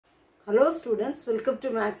Hello students, welcome to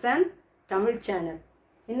Maths and Tamil channel.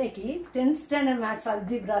 இன்னைக்கு 10th standard Maths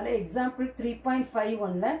Algebra example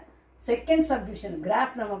 3.51ல second subdivision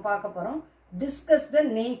graph நம்ம பார்க்க போறோம். Discuss the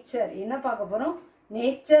nature. என்ன பார்க்க போறோம்?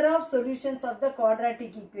 Nature of solutions of the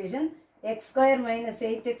quadratic equation x square minus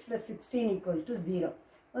 8x plus 16 equal to 0.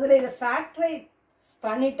 முதல்ல இதை factorize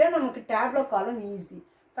பண்ணிட்டா நமக்கு tableau column easy.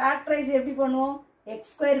 Factorize எப்படி பண்ணுவோம்? x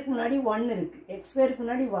square க்கு முன்னாடி 1 இருக்கு. x square க்கு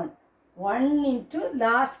முன்னாடி 1. 1 into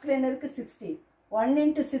last line இருக்கு 16. 1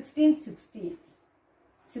 into 16 16.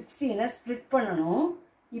 16 split பண்ணனும்.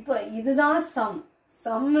 இப்போ இதுதான் sum.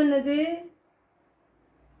 Sum என்னது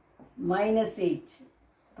minus 8.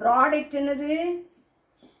 Product என்னது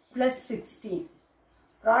plus 16.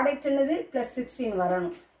 Product என்னது plus 16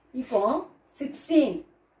 வரணும். இப்போ 16.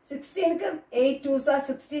 16க்கு 8 2s are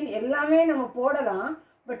 16 எல்லாமே நம்ம போடலாம்.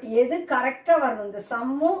 பட் எது கரெக்டா வரணும்? இந்த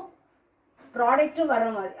சம்மும் ப்ராடக்ட்டும் வர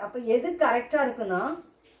மாதிரி. அப்போ எது கரெக்டாக இருக்குன்னா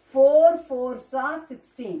 4 4s are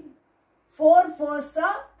 16. 4 4s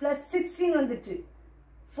are plus 16 வந்துட்டு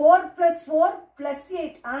 4 plus 4 plus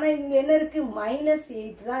 8. ஆனால் இங்கே என்ன இருக்குது? minus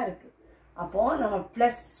 8 தான் இருக்குது. அப்போ நம்ம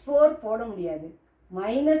plus 4 போட முடியாது.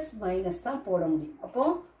 minus minus தான் போட முடியும். அப்போ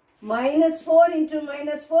minus 4 into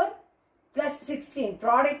minus 4 plus 16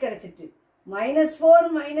 product கிடைச்சிட்டு minus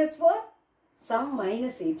 4 sum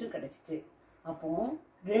minus 8 கிடைச்சிட்டு. அப்போ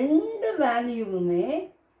ரெண்டு வேல்யூவுமே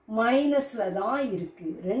மைனஸ்ல தான் இருக்கு.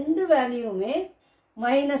 ரெண்டு வேல்யூவுமே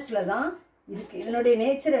மைனஸ்ல தான் இருக்கு. இதனுடைய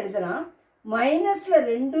நேச்சர் எழுதலாம். மைனஸ்ல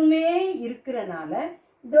ரெண்டுமே இருக்கிறனால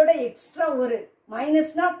இதோட எக்ஸ்ட்ரா ஒரு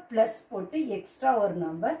மைனஸ்னா பிளஸ் போட்டு எக்ஸ்ட்ரா ஒரு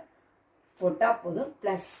நம்பர் போட்டா போதும்.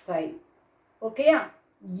 +5. ஓகேயா?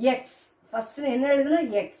 எக்ஸ் ஃபர்ஸ்ட் என்ன எழுதணும்?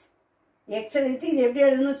 எக்ஸ். எக்ஸ் எழுதிட்டு இது எப்படி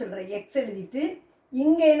எழுதணும் சொல்றேன். எக்ஸ் எழுதிட்டு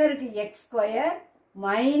இங்க என்ன இருக்கு? X square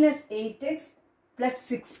minus 8x plus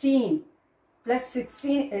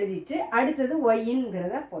 16 எழுதிட்டு அடுத்தது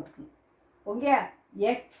yங்கிறத போட்டுக்கணும். ஓகே?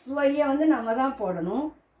 xy வந்து நம்ம தான் போடணும்.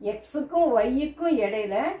 xக்கும் yக்கும்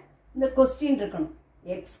இடையில இந்த கொஸ்டின் இருக்கணும்.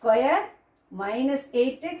 x square minus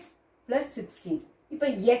 8x plus 16. இப்போ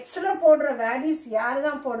xல போடுற வேல்யூஸ் யார்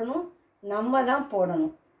தான் போடணும்? நம்ம தான்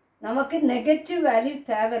போடணும். நமக்கு நெகட்டிவ் வேல்யூ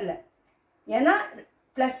தேவையில்லை. ஏன்னா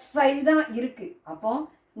 +5 தான் இருக்கு. அப்போ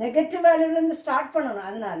நெகட்டிவ் வேல்யூலேருந்து ஸ்டார்ட் பண்ணணும்.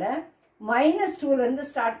 அதனால -2லேருந்து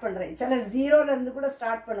ஸ்டார்ட் பண்ணுறேன். சில 0லேருந்து கூட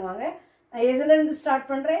ஸ்டார்ட் பண்ணுவாங்க. நான் எதுலேருந்து ஸ்டார்ட்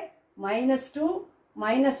பண்ணுறேன்? -2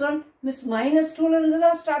 -1. மிஸ் -2லேருந்து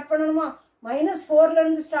தான் ஸ்டார்ட் பண்ணணுமா?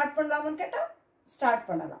 -4லேருந்து ஸ்டார்ட் பண்ணலாமான்னு கேட்டால் ஸ்டார்ட்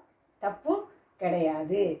பண்ணலாம். தப்பு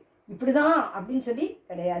கிடையாது. இப்படி தான் அப்படின்னு சொல்லி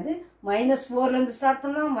கிடையாது. -4லேருந்து ஸ்டார்ட்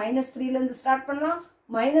பண்ணலாம், -3லேருந்து ஸ்டார்ட் பண்ணலாம்,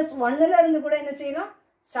 -1லேருந்து கூட என்ன செய்யலாம்?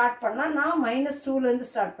 ஸ்டார்ட் பண்ணலாம். நான்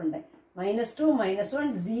 -2லேருந்து ஸ்டார்ட் பண்ணுறேன். -2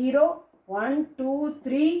 -1 0 1 2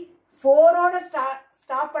 3 4ஓட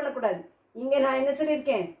ஸ்டாப் பண்ணக்கூடாது. இங்கே நான் என்ன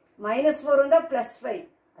சொல்லியிருக்கேன்? -4 வந்தால் +5.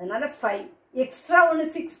 அதனால 5 எக்ஸ்ட்ரா ஒன்று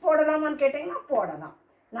 6 போடலாமான்னு கேட்டீங்கன்னா போடலாம்.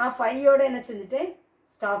 நான் 5ஓட என்ன செஞ்சுட்டேன்?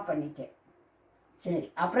 ஸ்டாப் பண்ணிட்டேன். சரி,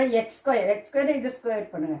 அப்புறம் எக்ஸ் ஸ்கொயர் இதை ஸ்கொயர்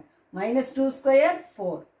பண்ணுங்க. -2 square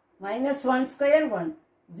 4 -1 square 1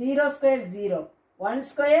 0 square 0 1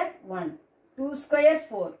 square 1 2 square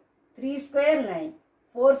 4 3 square 9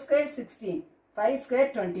 4 square 16 5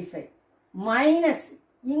 square 25. Minus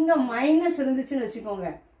இங்கே மைனஸ் இருந்துச்சுன்னு வச்சுக்கோங்க.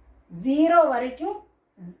 0 வரைக்கும்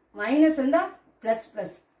மைனஸ் இருந்தால் ப்ளஸ்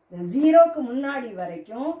ப்ளஸ். 0க்கு முன்னாடி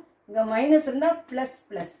வரைக்கும் இங்கே மைனஸ் இருந்தால் ப்ளஸ்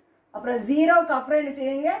ப்ளஸ். அப்புறம் 0க்கு அப்புறம் என்ன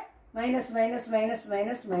செய்யுங்க? Minus minus minus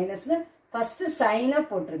minus மைனஸ்னு first சைனை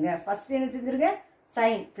போட்டுருங்க. ஃபஸ்ட்டு என்ன செஞ்சுருங்க?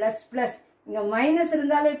 Sign plus plus. இங்கே மைனஸ்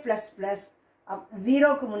இருந்தாலே ப்ளஸ் ப்ளஸ்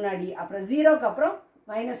 0க்கு முன்னாடி. அப்புறம் 0க்கு அப்புறம்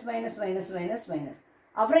minus minus minus minus minus.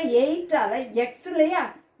 அப்புறம் 8ஆல் எக்ஸ் இல்லையா?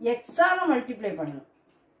 எக்ஸால் மல்டிப்ளை பண்ணணும்.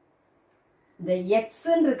 இந்த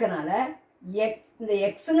எக்ஸ்ன்னு இருக்கனால இந்த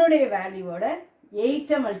எக்ஸனுடைய வேல்யூவோட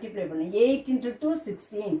 8 மல்டிப்ளை பண்ணணும். 8 into 2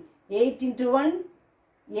 16 8 into 1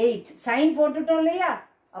 8 சைன் போட்டுட்டோம் இல்லையா?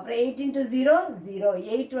 அப்புறம் 8 into 0 0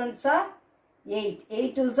 8 1s are 8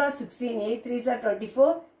 8 2s are 16 8 3s are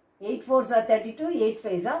 24 8 4s are 32 8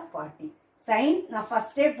 5s are 40. Sign நான்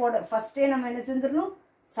ஃபஸ்ட்டே நம்ம என்ன செஞ்சிடணும்?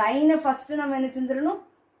 சைனை ஃபஸ்ட்டு நம்ம என்ன செஞ்சிடணும்?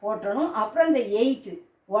 போட்டணும். அப்புறம் இந்த 8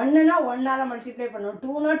 1னா 1ஆல் மல்டிப்ளை பண்ணணும்,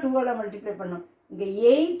 2னா 2ஆல் மல்டிப்ளை பண்ணணும். இங்கே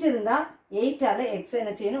 8 இருந்தால் 8ஆல் எக்ஸ்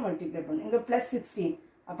என்ன செய்யணும்? மல்டிப்ளை பண்ணணும். இங்கே +16.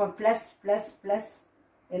 அப்போ ப்ளஸ் ப்ளஸ் ப்ளஸ்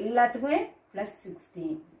எல்லாத்துக்குமே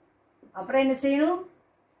 +16. அப்புறம் என்ன செய்யணும்?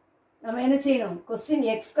 நம்ம என்ன செய்யணும்? Question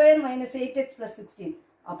x square minus 8x + 16.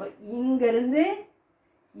 அப்போ இங்கேருந்து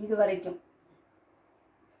இது வரைக்கும்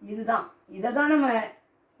இதுதான். இதை தான் நம்ம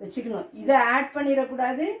வச்சுக்கணும். இதை ஆட்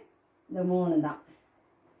பண்ணிடக்கூடாது. இந்த 3 தான்.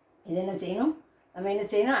 இது என்ன செய்யணும்? நம்ம என்ன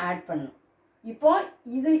செய்யணும்? ஆட் பண்ணணும். இப்போ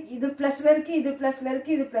இது ப்ளஸில் இருக்குது, இது ப்ளஸில்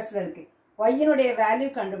இருக்குது, இது ப்ளஸில் இருக்குது. ஒய்யினுடைய வேல்யூ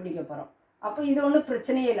கண்டுபிடிக்க போகிறோம். அப்போ இது ஒன்றும்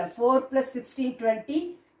பிரச்சனையே இல்லை. 4 + 16 20,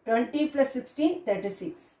 20 + 16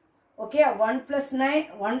 36. ஓகே, 1 + 9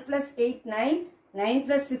 1 + 8 9, 9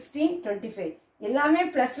 + 16 25. எல்லாமே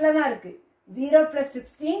ப்ளஸில் தான் இருக்குது. 0 +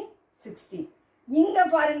 16 16. இங்கே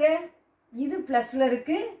பாருங்க, இது ப்ளஸில்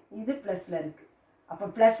இருக்குது, இது ப்ளஸில் இருக்குது. அப்போ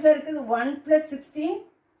ப்ளஸில் இருக்குது 1 + 16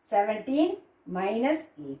 17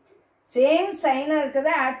 -8. சேம் சைனாக இருக்கிறத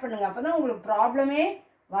ஆட் பண்ணுங்க. அப்போ தான் உங்களுக்கு ப்ராப்ளமே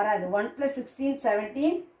வராது. 1 + 16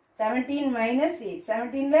 17, 17 -8.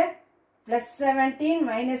 17ல் +17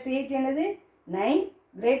 -8 என்னது 9.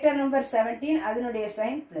 கிரேட்டர் நம்பர் 17, அதனுடைய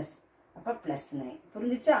சைன் ப்ளஸ். அப்போ +9.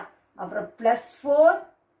 புரிஞ்சிச்சா? அப்புறம் +4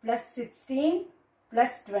 + 16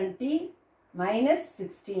 + 20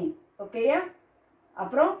 -16. ஓகேயா?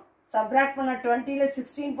 அப்புறம் சப்ராக்ட் பண்ண 20ல்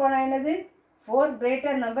 16 போனால் என்னது 4.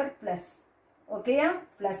 Greater number plus. ஓகேயா?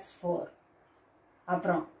 +4.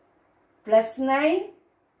 அப்புறம் +9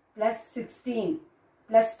 + 16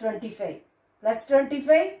 + 25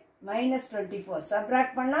 +25 -24.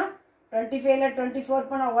 சப்ராக்ட் பண்ணால் 25ல் 24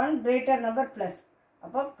 போனால் 1. Greater number plus.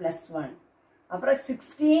 அப்போ +1. அப்புறம்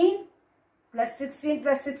 16 + 16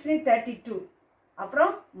 + 16 32.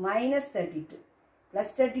 அப்புறம் -32.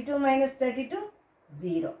 +32 -32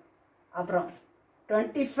 0. அப்புறம்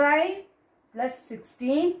 25 +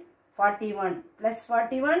 16 41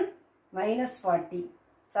 +41 -40.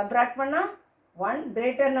 சப்ராக்ட் பண்ணால் 1.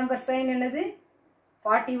 கிரேட்டர் நம்பர் சைன் என்னது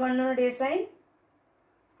 41 சைன்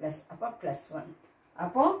ப்ளஸ். அப்போ +1.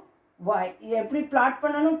 அப்போ இது எப்படி பிளாட்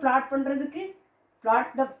பண்ணணும்? பிளாட் பண்ணுறதுக்கு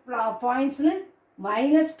பிளாட் த பாயிண்ட்ஸ்னு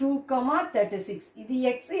 -2, 36. இது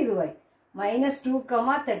எக்ஸ், இது ஒய். -2,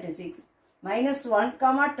 36 -1,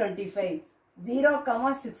 25 0,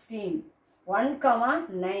 16 1,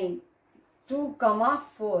 9 2,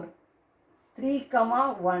 4 3,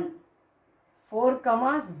 1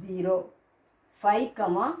 4, 0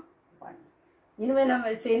 5, 1. இனிமேல்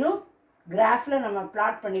நம்ம செய்யணும், கிராஃபில் நம்ம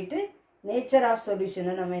பிளாட் பண்ணிவிட்டு நேச்சர் ஆஃப்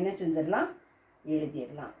சொல்யூஷனை நம்ம என்ன செஞ்சிடலாம்,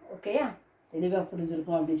 எழுதிடலாம். ஓகேயா? தெளிவாக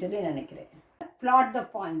புரிஞ்சிருக்கும் அப்படின்னு சொல்லி நினைக்கிறேன். பிளாட் த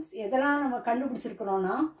பாயிண்ட்ஸ் எதெல்லாம் நம்ம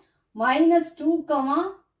கண்டுபிடிச்சிருக்கிறோன்னா -2,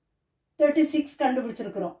 36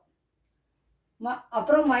 கண்டுபிடிச்சிருக்கிறோம்.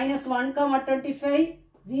 அப்புறம் -1, 25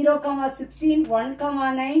 0, 16 1,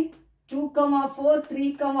 9 2, 4 3,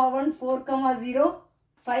 1 4, 0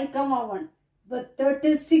 5, 1. இப்போ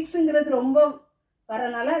 36ங்கிறது ரொம்ப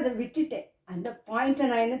வரனால அதை விட்டுட்டேன். அந்த பாயிண்ட்டை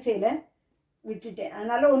நான் என்ன செய்யலை, விட்டுட்டேன்.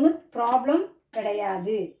 அதனால ஒன்றும் ப்ராப்ளம்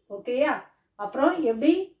கிடையாது. ஓகேயா? அப்புறம்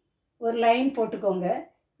எப்படி ஒரு லைன் போட்டுக்கோங்க.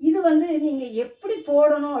 இது வந்து நீங்கள் எப்படி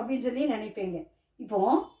போடணும் அப்படின்னு சொல்லி நினைப்பீங்க. இப்போ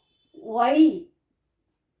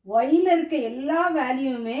ஒயில் இருக்க எல்லா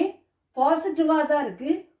வேல்யூமே பாசிட்டிவாக தான்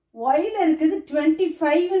இருக்குது. ஒயில் இருக்குது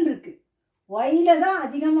 25ன்னு இருக்குது. ஒயில் தான்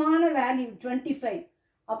அதிகமான வேல்யூ 25.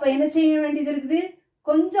 அப்போ என்ன செய்ய வேண்டியது இருக்குது,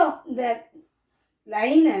 கொஞ்சம் இந்த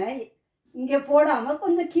லைனை இங்கே போடாமல்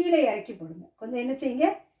கொஞ்சம் கீழே இறக்கி போடுங்க. கொஞ்சம் என்ன செய்யுங்க,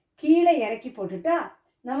 கீழே இறக்கி போட்டுட்டா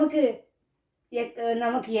நமக்கு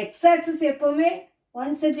எக்ஸ் ஆக்சிஸ் எப்போவுமே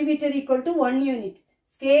 1 சென்டிமீட்டர் = 1 யூனிட்.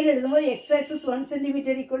 ஸ்கேல் எழுதும்போது X axis 1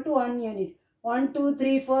 centimetre = 1 unit. 1 2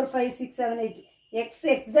 3 4 5 6 7 8 X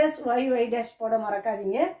X dash Y Y dash போட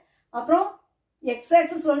மறக்காதீங்க. அப்புறம் எக்ஸ்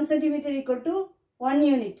ஆக்சிஸ் 1 சென்டிமீட்டர் = 1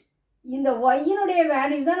 யூனிட். இந்த ஒய்யினுடைய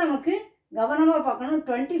வேல்யூ தான் நமக்கு கவனமாக பார்க்கணும்.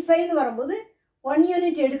 25ன்னு வரும்போது 1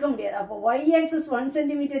 யூனிட் எடுக்க முடியாது. அப்போ ஒய் ஆக்சிஸ் 1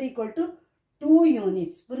 சென்டிமீட்டர் = 2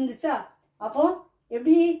 யூனிட்ஸ். புரிஞ்சிச்சா? அப்போ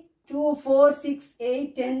எப்படி 2 4 6 8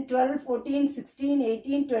 10 12 14 16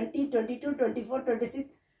 18 20 22 24 26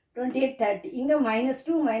 28 30. இங்கே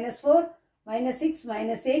 -2 -4 -6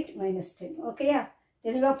 -8 -10. ஓகேயா?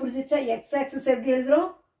 தெளிவாக புரிஞ்சிச்சா? எக்ஸ் ஆக்சிஸ் எப்படி எழுதுகிறோம்,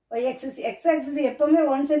 ஒய் ஆக்சிஸ். எக்ஸ் ஆக்சிஸ் எப்போவுமே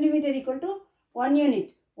 1 சென்டிமீட்டர் = 1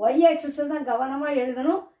 யூனிட். ஒய் ஆக்சிஸை தான் கவனமாக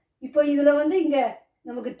எழுதணும். இப்போ இதில் வந்து இங்கே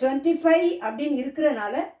நமக்கு 25 அப்படின்னு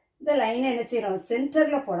இருக்கிறனால இந்த லைனை என்ன செய்கிறோம்,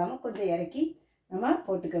 சென்டரில் போடாமல் கொஞ்சம் இறக்கி நம்ம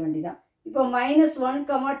போட்டுக்க வேண்டியதான். இப்போ -1,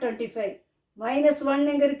 25 -1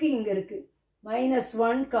 எங்கே இருக்குது, இங்கே இருக்குது.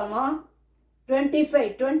 -1, 25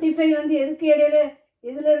 25 வந்து எதுக்கு இடையில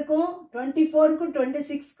எதில் இருக்கும், 24க்கும்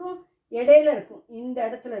 26க்கும் இடையில இருக்கும். இந்த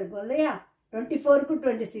இடத்துல இருக்கும் இல்லையா, 24க்கும்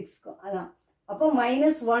 26க்கும். அதான். அப்போ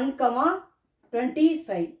 -1,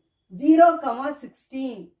 25 0,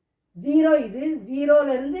 16 0. இது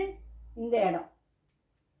 0லேருந்து இந்த இடம்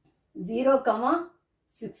 0,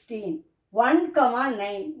 16 1,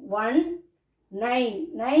 9 1 9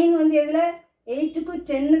 9 வந்து எதில் 8க்கும்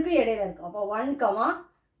 10க்கும் இடையில இருக்கும். அப்போ 1,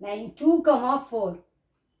 9 2, 4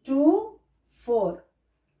 2 4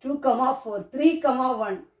 2, 4 3,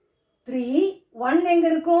 1 3 1 எங்கே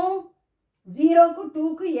இருக்கும், 0க்கும்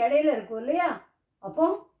 2க்கும் இடையில இருக்கும் இல்லையா. அப்போ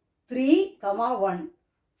 3, 1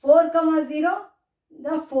 4, 0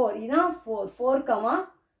 இதான் 4, இதான் 4 4,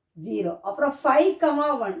 0. அப்புறம் 5,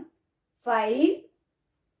 1 5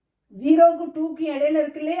 0க்கு 2க்கு இடையில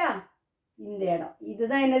இருக்கு இல்லையா இந்த இடம்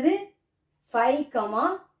இதுதான் என்னது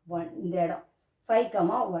 5,1 இந்த இடம்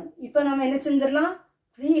 5,1 இப்போ நம்ம என்ன செஞ்சிடலாம்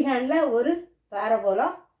ஃப்ரீ ஹேண்ட்ல ஒரு பாரபோலா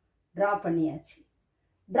டிரா பண்ணியாச்சு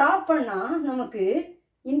டிரா பண்ணா நமக்கு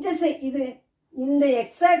இன்டர்செக்ட் இது இந்த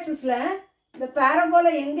எக்ஸ் ஆக்சிஸ்ல இந்த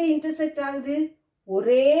பாரபோலா எங்க இன்டர்செக்ட் ஆகுது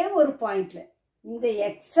ஒரே ஒரு பாயிண்ட்ல இந்த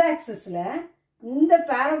எக்ஸ் ஆக்சிஸ்ல இந்த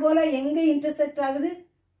பாரபோலா எங்க இன்டர்செக்ட் ஆகுது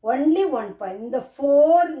ஒன்லி ஒன் பாயிண்ட் இந்த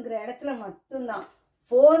 4ங்கிற இடத்துல மட்டும்தான்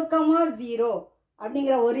 4,0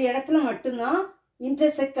 அப்படிங்கிற ஒரு இடத்துல மட்டும்தான்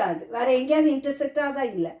இன்டர்செக்ட் ஆகுது வேற எங்கேயாவது இன்டர்செக்ட் ஆகுதா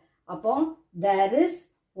இல்லை அப்போ there is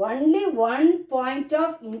only one point of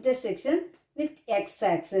intersection with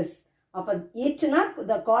x-axis அப்போ ஈச்சுனா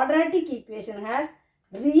the quadratic equation has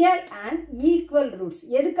real and equal roots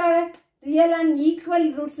எதுக்காக real and equal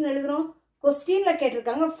roots எழுதுறோம் கொஸ்டின்ல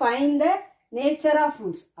கேட்டிருக்காங்க find the nature of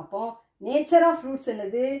roots அப்போ nature of roots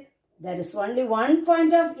என்னது there is only one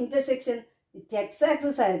point of intersection with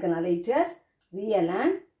x-axis இருக்கனால it has real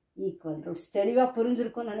and equal roots தெளிவா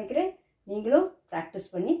புரிஞ்சிருக்கும்னு நினைக்கிறேன் நீங்களும் practice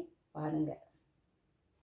பண்ணி பாருங்க